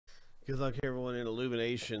Good luck, everyone, in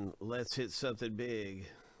Illumination. Let's hit something big.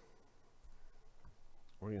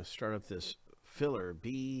 We're going to start up this filler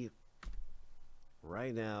B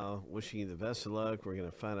right now. Wishing you the best of luck. We're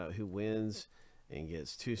going to find out who wins and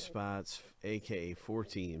gets 2 spots, aka 4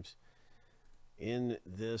 teams, in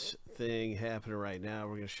this thing happening right now.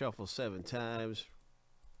 We're going to shuffle 7 times.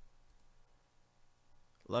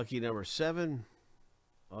 Lucky number 7.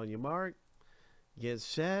 On your mark. Get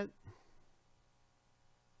set.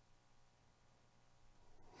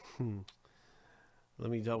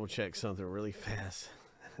 Let me double check something really fast.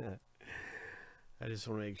 I just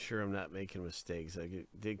want to make sure I'm not making mistakes. I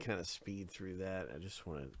did kind of speed through that. I just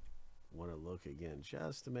want to look again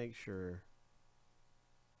just to make sure.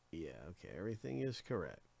 Yeah, okay, everything is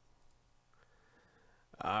correct.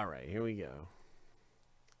 All right, here we go.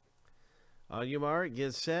 On your mark,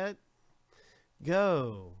 get set,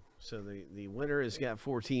 go. So the winner has got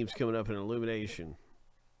 4 teams coming up in Illumination.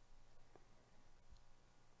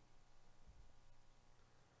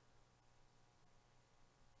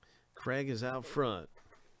 Craig is out front.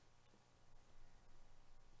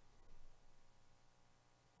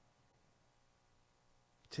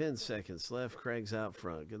 Ten seconds left. Craig's out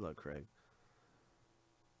front. Good luck, Craig.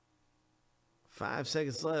 5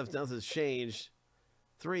 seconds left. Nothing's changed.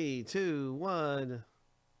 3, 2, 1.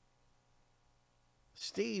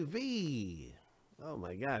 Steve V. Oh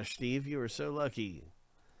my gosh, Steve, you were so lucky.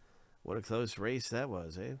 What a close race that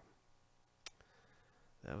was, eh?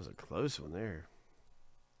 That was a close one there.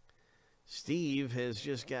 Steve has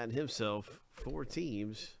just gotten himself 4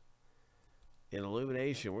 teams in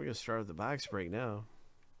Illumination. We're going to start with the box break now.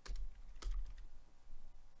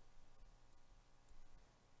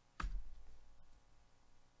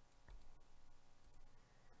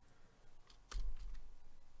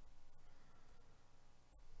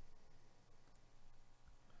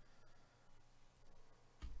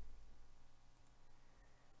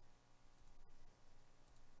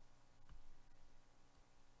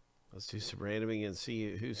 Let's do some randoming and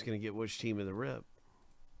see who's going to get which team in the rip.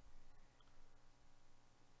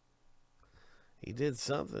 He did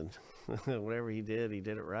something. Whatever he did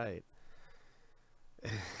it right.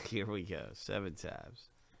 Here we go. 7 times.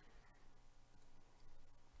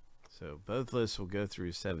 So both lists will go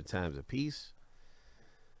through 7 times a piece.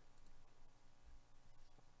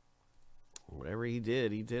 Whatever he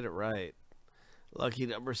did it right. Lucky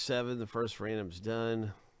number 7. The first random's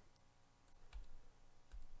done.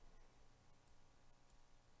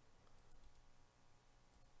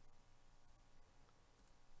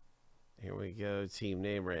 Here we go, team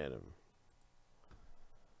name random.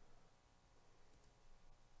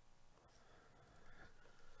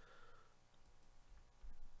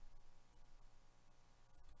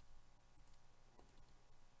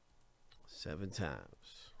 Seven times.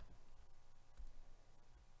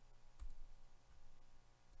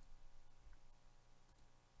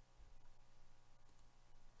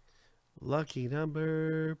 Lucky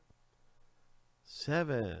number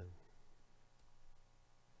 7.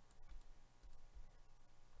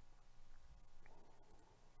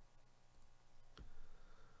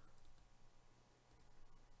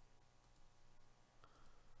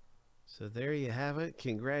 So there you have it.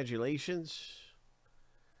 Congratulations.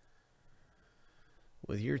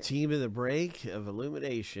 With your team in the break of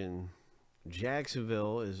Illumination,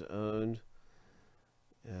 Jacksonville is owned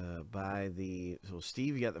by the... So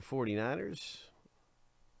Steve, you got the 49ers.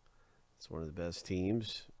 It's one of the best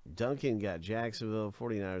teams. Duncan got Jacksonville.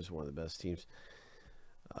 49ers, one of the best teams.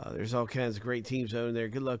 There's all kinds of great teams owned there.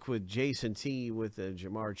 Good luck with Jason T with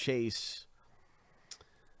Jamar Chase.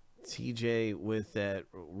 TJ with that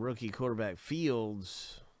rookie quarterback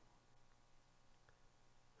Fields.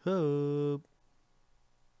 Hope.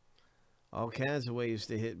 All kinds of ways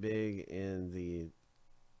to hit big in the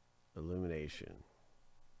Illumination.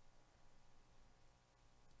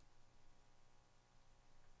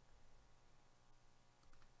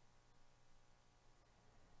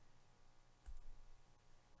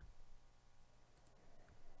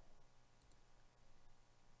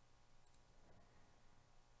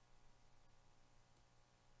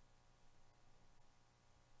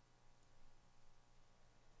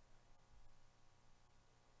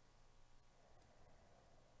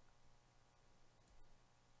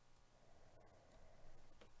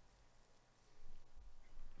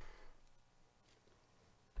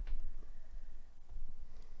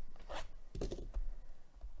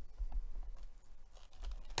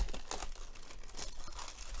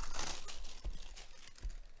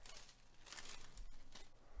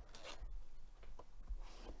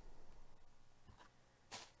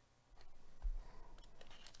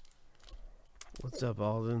 What's up,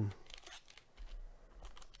 Alden?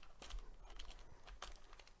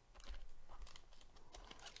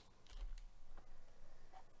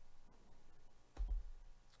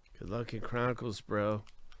 Good luck in Chronicles, bro.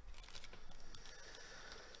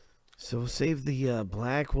 So we'll save the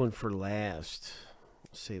black one for last.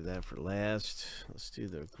 We'll save that for last. Let's do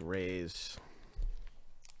the grays.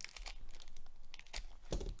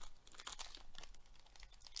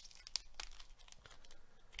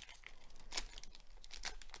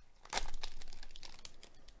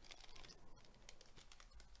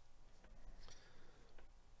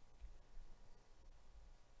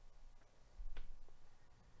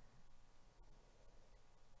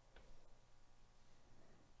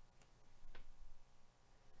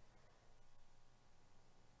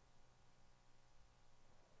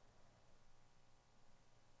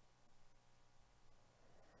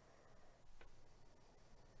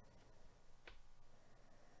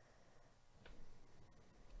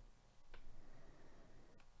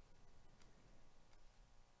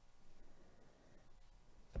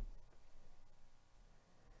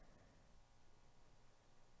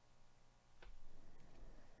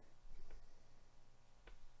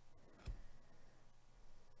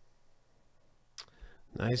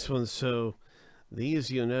 Nice one. So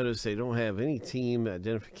these, you'll notice they don't have any team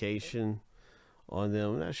identification on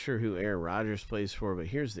them. I'm not sure who Aaron Rodgers plays for, but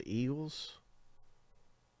here's the Eagles.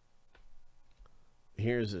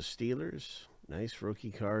 Here's the Steelers. Nice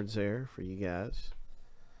rookie cards there for you guys.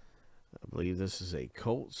 I believe this is a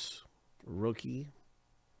Colts rookie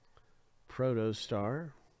proto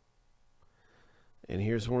star. And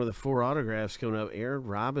here's one of the 4 autographs coming up. Aaron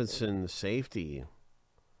Robinson, the safety.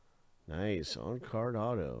 Nice. On-card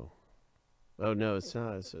auto. Oh, no, it's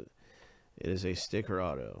not. It is a sticker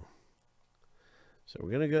auto. So we're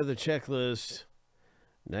going to go to the checklist.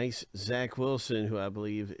 Nice Zach Wilson, who I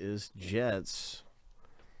believe is Jets.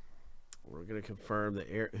 We're going to confirm that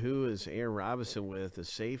who is Aaron Robinson with, the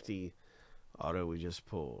safety auto we just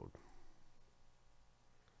pulled.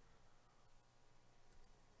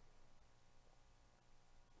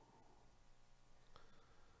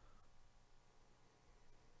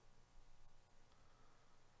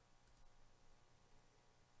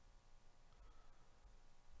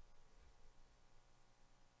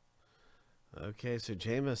 Okay, so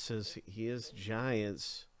Jameis says he is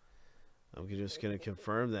Giants. I'm just going to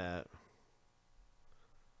confirm that.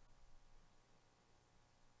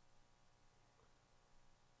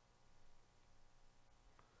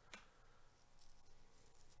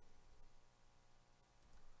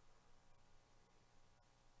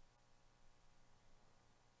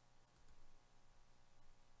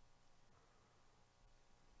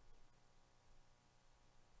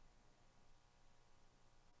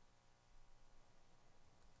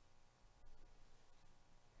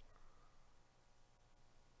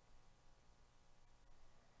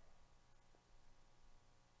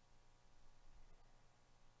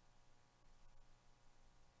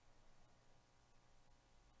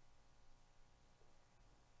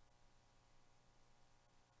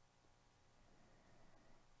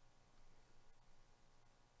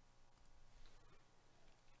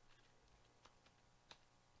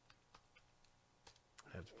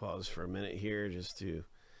 I have to pause for a minute here just to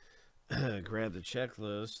grab the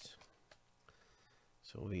checklist.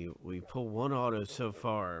 So we pull 1 auto so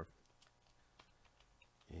far,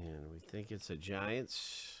 and we think it's a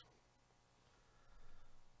Giants.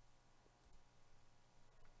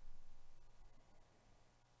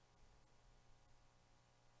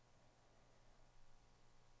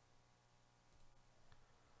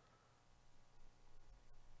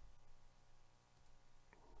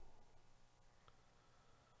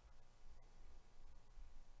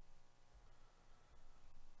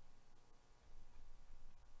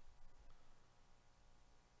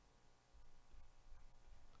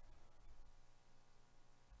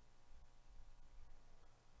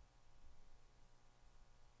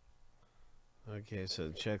 Okay, so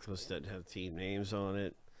the checklist doesn't have team names on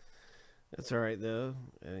it. That's all right, though.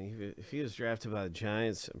 I mean, if he was drafted by the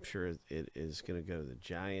Giants, I'm sure it is going to go to the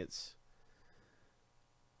Giants.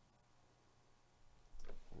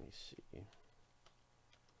 Let me see.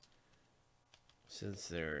 Since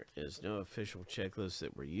there is no official checklist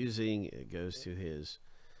that we're using, it goes to his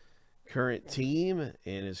current team,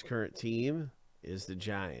 and his current team is the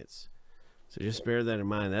Giants. So just bear that in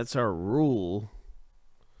mind. That's our rule,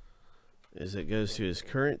 is it goes to his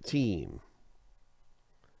current team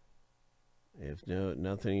if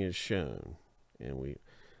nothing is shown. And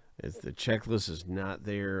if the checklist is not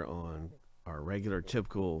there on our regular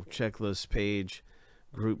typical checklist page,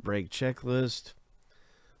 group break checklist,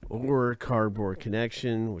 or cardboard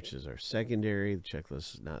connection, which is our secondary, the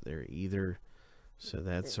checklist is not there either. So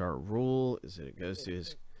that's our rule, is that it goes to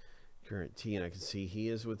his current team. I can see he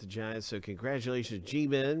is with the Giants, so congratulations,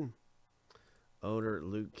 G-Men, owner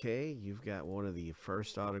Luke K. You've got one of the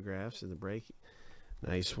first autographs in the break.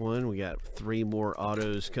 Nice one. We got 3 more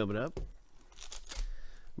autos coming up.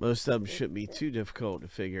 Most of them shouldn't be too difficult to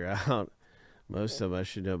figure out. Most of them I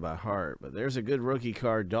should know by heart. But there's a good rookie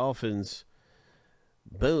card. Dolphins.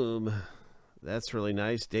 Boom. That's really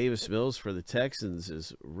nice. Davis Mills for the Texans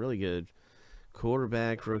is really good.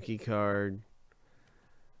 Quarterback rookie card.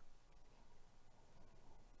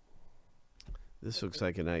 This looks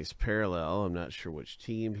like a nice parallel. I'm not sure which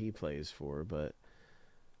team he plays for, but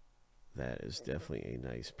that is definitely a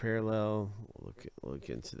nice parallel. We'll look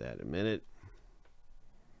into that in a minute.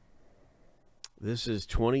 This is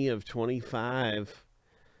 20 of 25.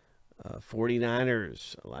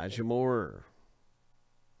 49ers, Elijah Moore.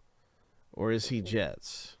 Or is he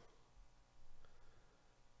Jets?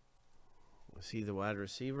 Is he the wide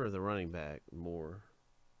receiver or the running back? Moore.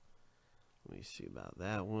 Let me see about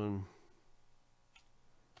that one.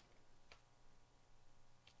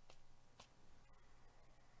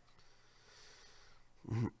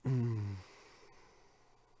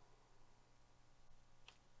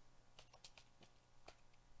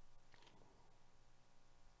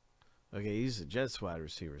 Okay, he's a Jets wide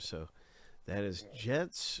receiver, so that is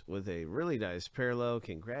Jets with a really nice parallel.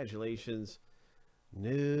 Congratulations,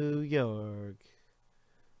 New York.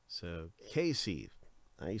 So, Casey,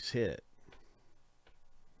 nice hit.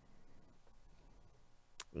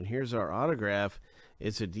 And here's our autograph.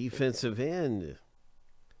 It's a defensive end.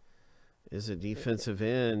 Is a defensive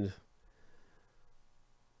end.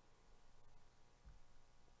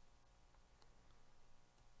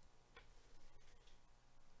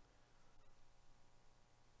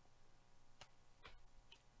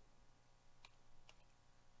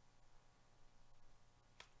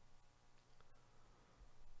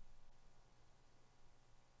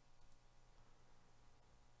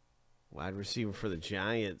 Wide receiver for the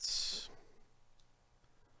Giants.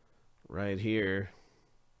 Right here.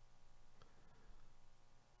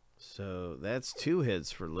 So that's 2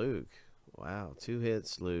 hits for Luke. Wow, 2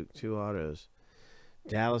 hits, Luke. 2 autos.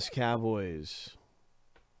 Dallas Cowboys.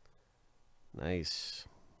 Nice.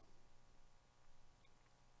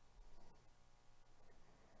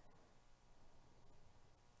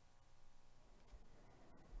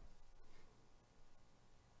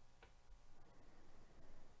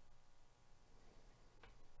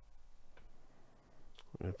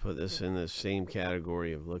 I'm going to put this in the same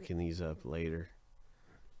category of looking these up later.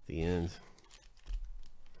 The end.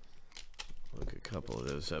 Look a couple of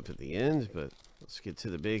those up at the end, but let's get to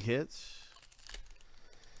the big hits.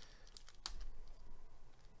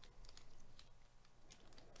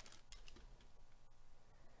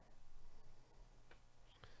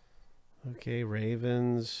 Okay,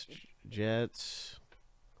 Ravens, Jets,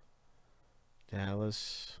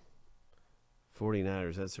 Dallas,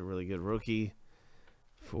 49ers. That's a really good rookie.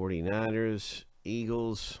 49ers,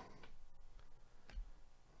 Eagles.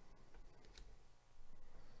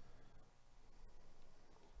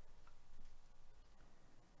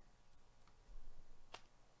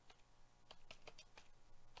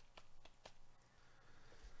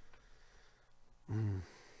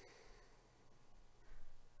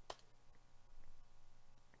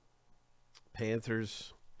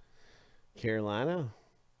 Panthers, Carolina,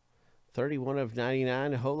 31 of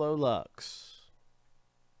 99, Holo Lux.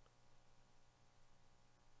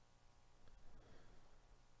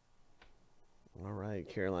 All right,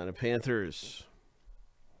 Carolina Panthers.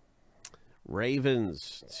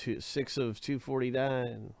 Ravens, 6 of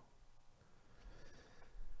 249.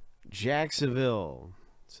 Jacksonville.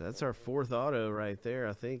 So that's our 4th auto right there,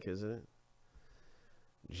 I think, isn't it?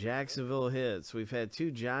 Jacksonville hits. We've had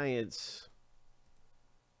 2 Giants.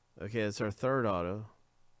 Okay, that's our 3rd auto.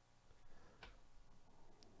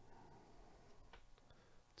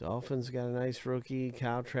 Dolphins got a nice rookie.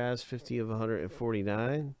 Kyle Trask, 50 of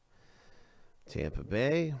 149. Tampa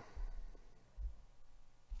Bay.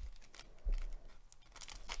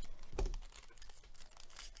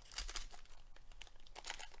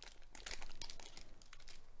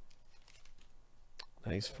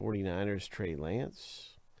 Nice 49ers, Trey Lance.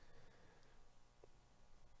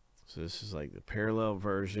 So this is like the parallel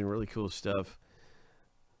version. Really cool stuff.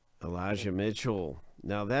 Elijah Mitchell.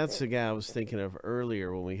 Now that's the guy I was thinking of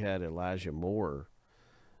earlier when we had Elijah Moore.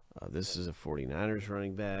 This is a 49ers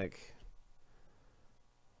running back.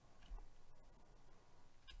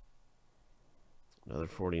 Another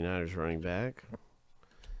 49ers running back.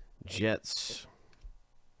 Jets.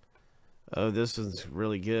 Oh, this one's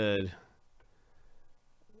really good.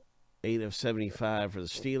 8 of 75 for the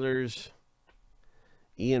Steelers.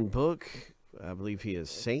 Ian Book, I believe he is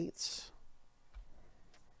Saints.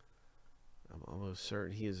 I'm almost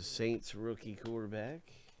certain he is a Saints rookie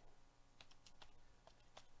quarterback.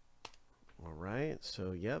 All right,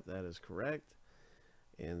 so yep, that is correct.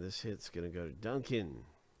 And this hit's going to go to Duncan.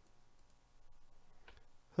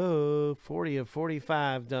 Oh, 40 of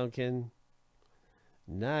 45, Duncan.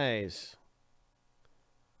 Nice.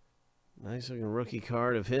 Nice looking rookie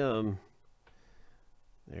card of him.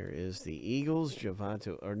 There is the Eagles.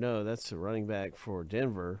 Javonte, or no, that's the running back for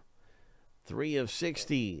Denver. 3 of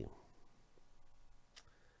 60.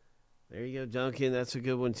 There you go, Duncan. That's a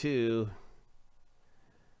good one, too.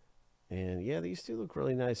 And, yeah, these two look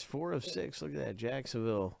really nice. 4 of 6. Look at that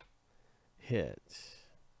Jacksonville hit.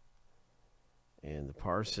 And the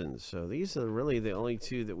Parsons. So these are really the only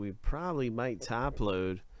two that we probably might top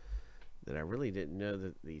load that I really didn't know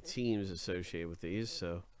that the teams associated with these.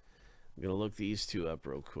 So I'm going to look these two up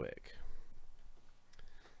real quick.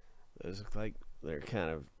 Those look like they're kind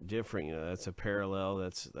of different. You know, that's a parallel.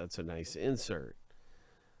 That's a nice insert.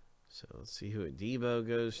 So let's see who Debo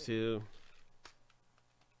goes to.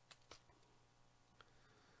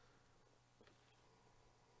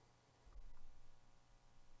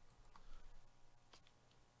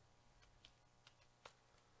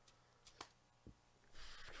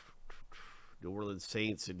 New Orleans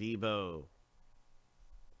Saints, Debo.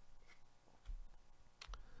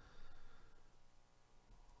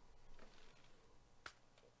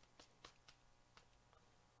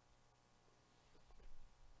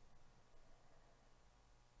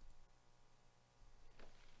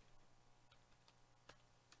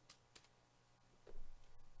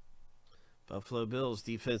 Buffalo Bills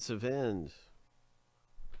defensive end.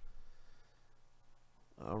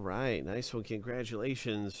 All right, nice one.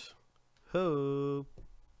 Congratulations. Hope.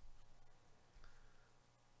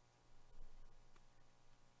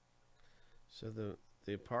 So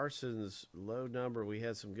the Parsons low number, we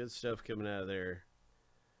had some good stuff coming out of there.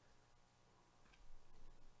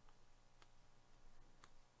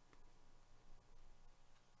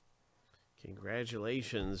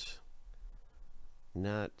 Congratulations.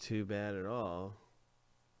 Not too bad at all.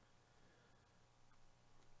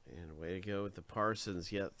 And way to go with the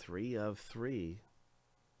Parsons. Yet 3 of 3.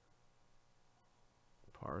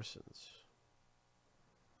 Parsons.